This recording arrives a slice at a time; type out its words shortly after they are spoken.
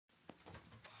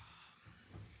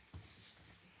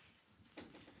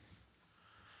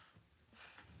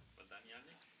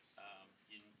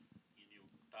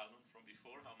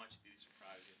much did it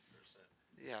surprise you in the first set?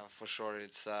 Yeah, for sure.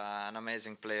 It's an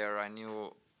amazing player. I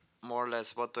knew more or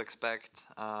less what to expect.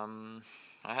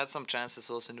 I had some chances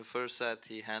also in the first set.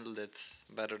 He handled it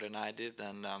better than I did,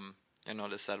 and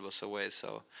the set was away.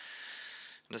 So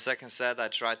in the second set, I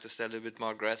tried to stay a little bit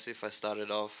more aggressive. I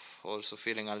started off also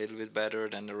feeling a little bit better.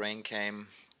 Then the rain came,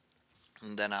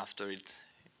 and then after it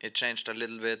changed a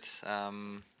little bit.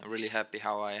 I'm really happy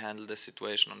how I handled the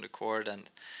situation on the court, and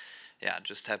yeah,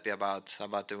 just happy about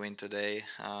the win today.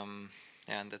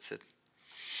 Yeah, and that's it.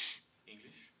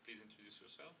 English, please introduce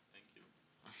yourself. Thank you.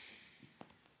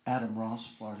 Adam Ross,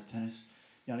 Florida Tennis.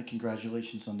 Jannik,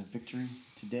 congratulations on the victory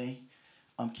today.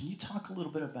 Can you talk a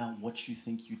little bit about what you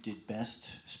think you did best,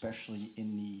 especially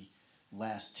in the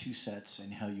last two sets,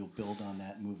 and how you'll build on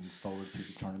that moving forward through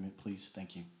the tournament, please?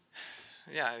 Thank you.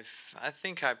 Yeah, I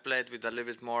think I played with a little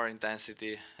bit more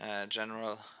intensity,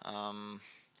 general.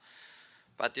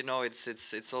 But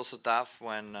it's also tough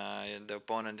when the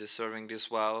opponent is serving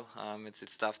this well.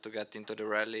 It's tough to get into the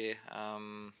rally.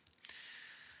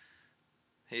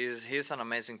 He's an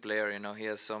amazing player. He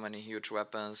has so many huge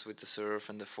weapons with the serve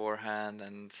and the forehand,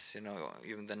 and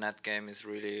even the net game is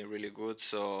really really good.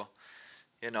 So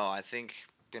I think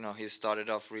he started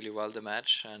off really well the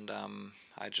match, and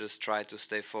I just tried to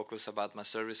stay focused about my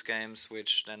service games,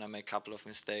 which then I made a couple of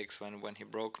mistakes when he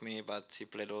broke me, but he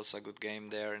played also a good game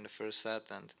there in the first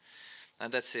set,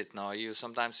 and that's it. No, you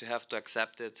sometimes you have to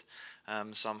accept it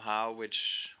somehow,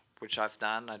 which I've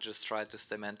done. I just try to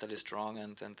stay mentally strong,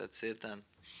 and that's it.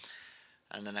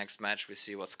 And the next match we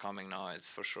see what's coming now. It's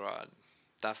for sure a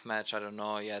tough match. I don't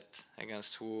know yet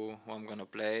against who I'm gonna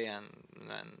play, and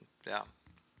yeah,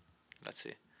 let's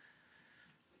see.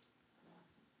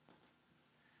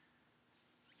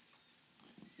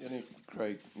 Jannik,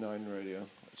 Craig, Nine Radio,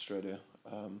 Australia.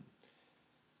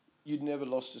 You'd never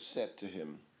lost a set to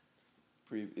him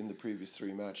in the previous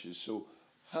three matches. So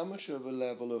how much of a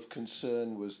level of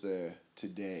concern was there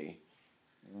today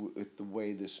with the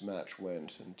way this match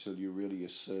went until you really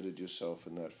asserted yourself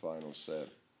in that final set?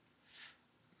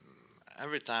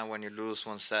 Every time when you lose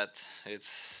one set, you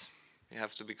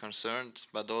have to be concerned,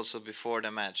 but also before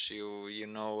the match, you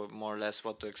know more or less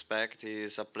what to expect. He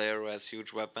is a player who has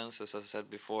huge weapons, as I said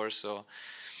before, so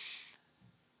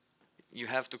you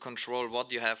have to control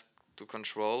what you have to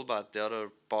control, but the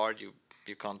other part you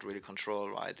can't really control,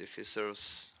 right? If he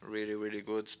serves really really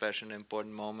good, especially in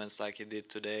important moments like he did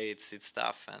today, it's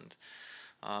tough, and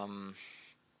um,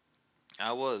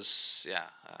 I was yeah.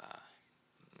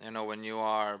 When you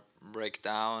are break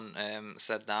down,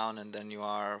 set down, and then you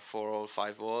are 4-all,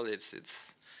 5-all,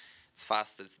 it's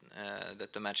fast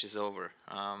that the match is over.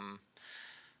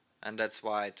 And that's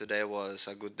why today was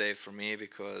a good day for me,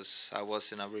 because I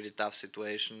was in a really tough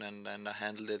situation, and I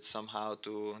handled it somehow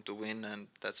to win, and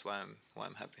that's why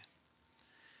I'm happy.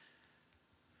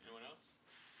 Anyone else?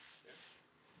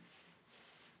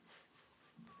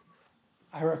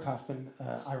 Ira Kaufman,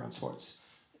 Iron Sports.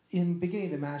 In the beginning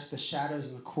of the match, the shadows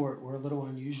in the court were a little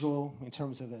unusual in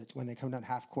terms of when they come down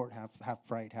half court, half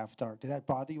bright, half dark. Did that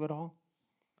bother you at all?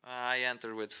 I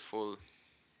entered with full.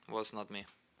 Was not me.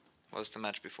 Was the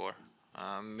match before.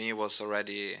 Me was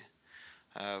already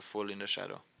full in the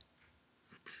shadow.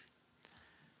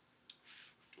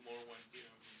 Tomorrow 1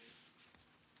 p.m.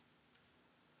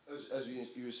 As you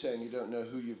were saying, you don't know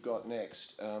who you've got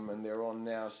next, and they're on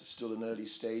now, so still in early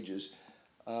stages.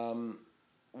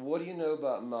 What do you know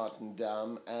about Martin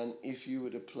Dam? And if you were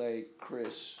to play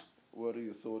Chris, what are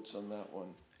your thoughts on that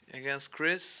one? Against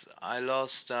Chris, I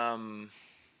lost. I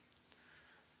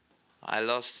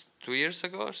lost 2 years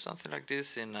ago or something like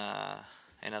this in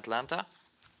Atlanta,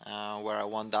 where I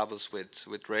won doubles with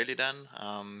Rayleigh. Then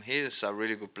he is a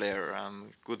really good player.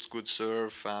 Good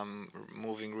serve,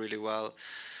 moving really well.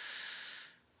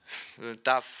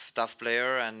 Tough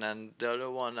player, and then the other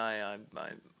one I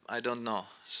don't know.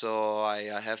 So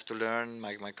I have to learn.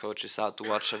 My coach is out to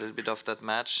watch a little bit of that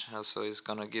match, so he's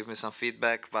gonna give me some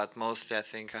feedback. But mostly I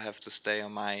think I have to stay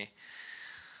on my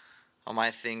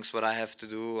things, what I have to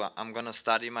do. I'm gonna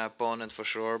study my opponent for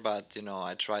sure, but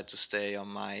I try to stay on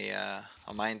my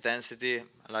intensity,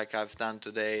 like I've done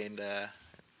today in the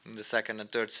second and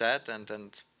third set,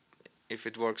 and if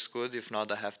it works good. If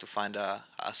not, I have to find a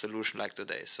solution like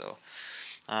today. So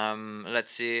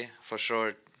let's see. For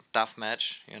sure, tough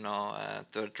match.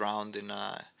 Third round in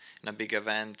a big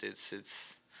event.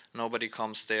 It's nobody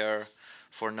comes there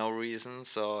for no reason.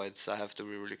 So I have to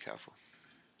be really careful.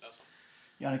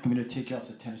 Jannik, I'm going to take you off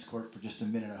the tennis court for just a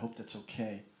minute. I hope that's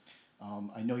okay.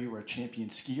 I know you were a champion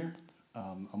skier.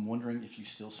 I'm wondering if you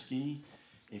still ski,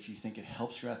 if you think it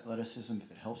helps your athleticism,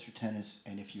 if it helps your tennis,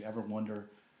 and if you ever wonder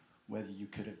whether you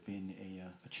could have been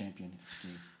a champion at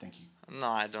skiing? Thank you. No,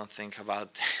 I don't think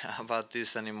about about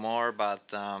this anymore.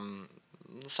 But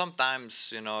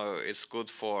sometimes, it's good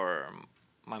for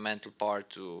my mental part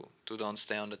to don't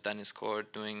stay on the tennis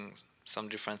court, doing some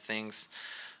different things.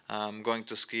 Going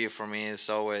to ski for me is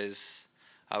always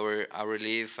a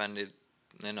relief, and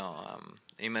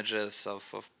images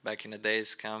of back in the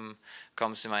days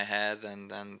comes in my head,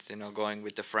 and going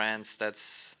with the friends,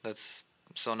 that's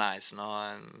so nice, no.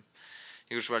 And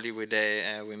usually we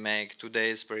make 2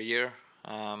 days per year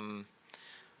on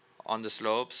the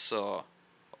slopes. So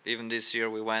even this year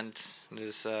we went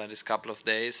this couple of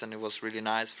days, and it was really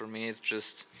nice for me. It's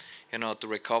just to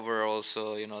recover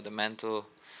also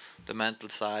the mental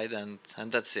side, and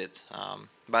that's it.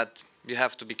 But you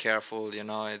have to be careful.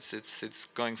 It's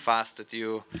going fast that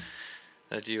you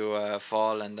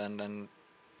fall, and then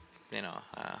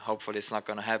hopefully it's not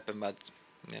going to happen. But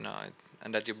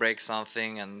and that you break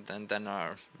something, and then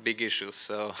are big issues.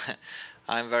 So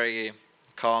I'm very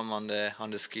calm on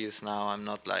the skis now. I'm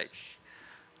not like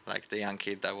the young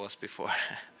kid I was before.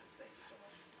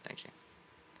 Thank you.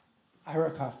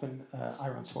 Ira Kaufman,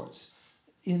 Iron Sports.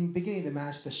 In the beginning of the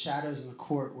match, the shadows in the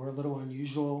court were a little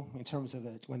unusual in terms of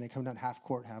when they come down half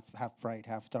court, half bright,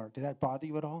 half dark. Did that bother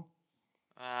you at all?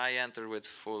 I entered with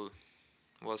full.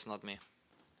 Was not me.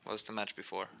 Was the match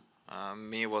before.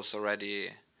 Me was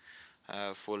already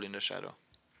full in the shadow.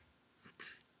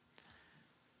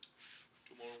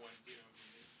 Tomorrow, 1 p.m.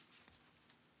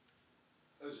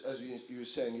 As you were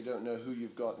saying, you don't know who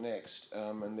you've got next,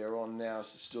 and they're on now,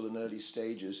 so still in early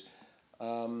stages.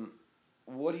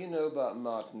 What do you know about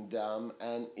Martin Damm?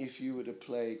 And if you were to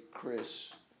play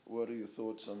Chris, what are your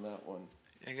thoughts on that one?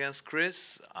 Against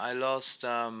Chris, I lost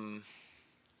 2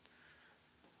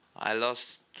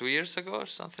 years ago or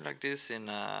something like this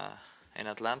in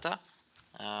Atlanta,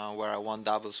 where I won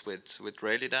doubles with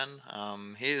Rayleigh. Then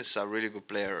he is a really good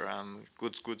player.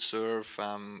 Good serve,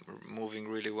 moving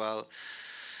really well.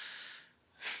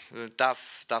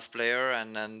 Tough player,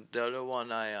 and then the other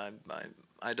one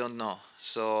I don't know.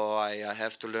 So I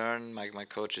have to learn. My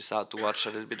coach is out to watch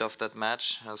a little bit of that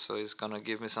match, so he's gonna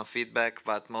give me some feedback.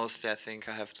 But mostly I think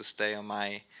I have to stay on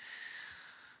my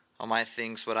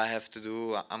things, what I have to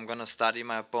do. I'm gonna study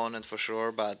my opponent for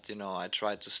sure, but I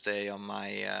try to stay on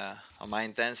my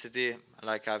intensity,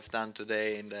 like I've done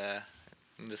today in the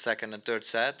second and third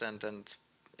set, and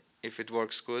if it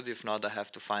works good. If not, I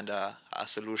have to find a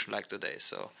solution like today.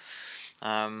 So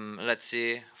let's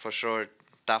see. For sure,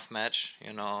 tough match.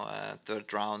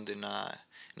 Third round in a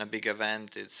big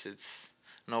event. It's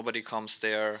nobody comes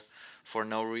there for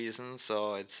no reason.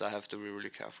 So I have to be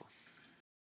really careful.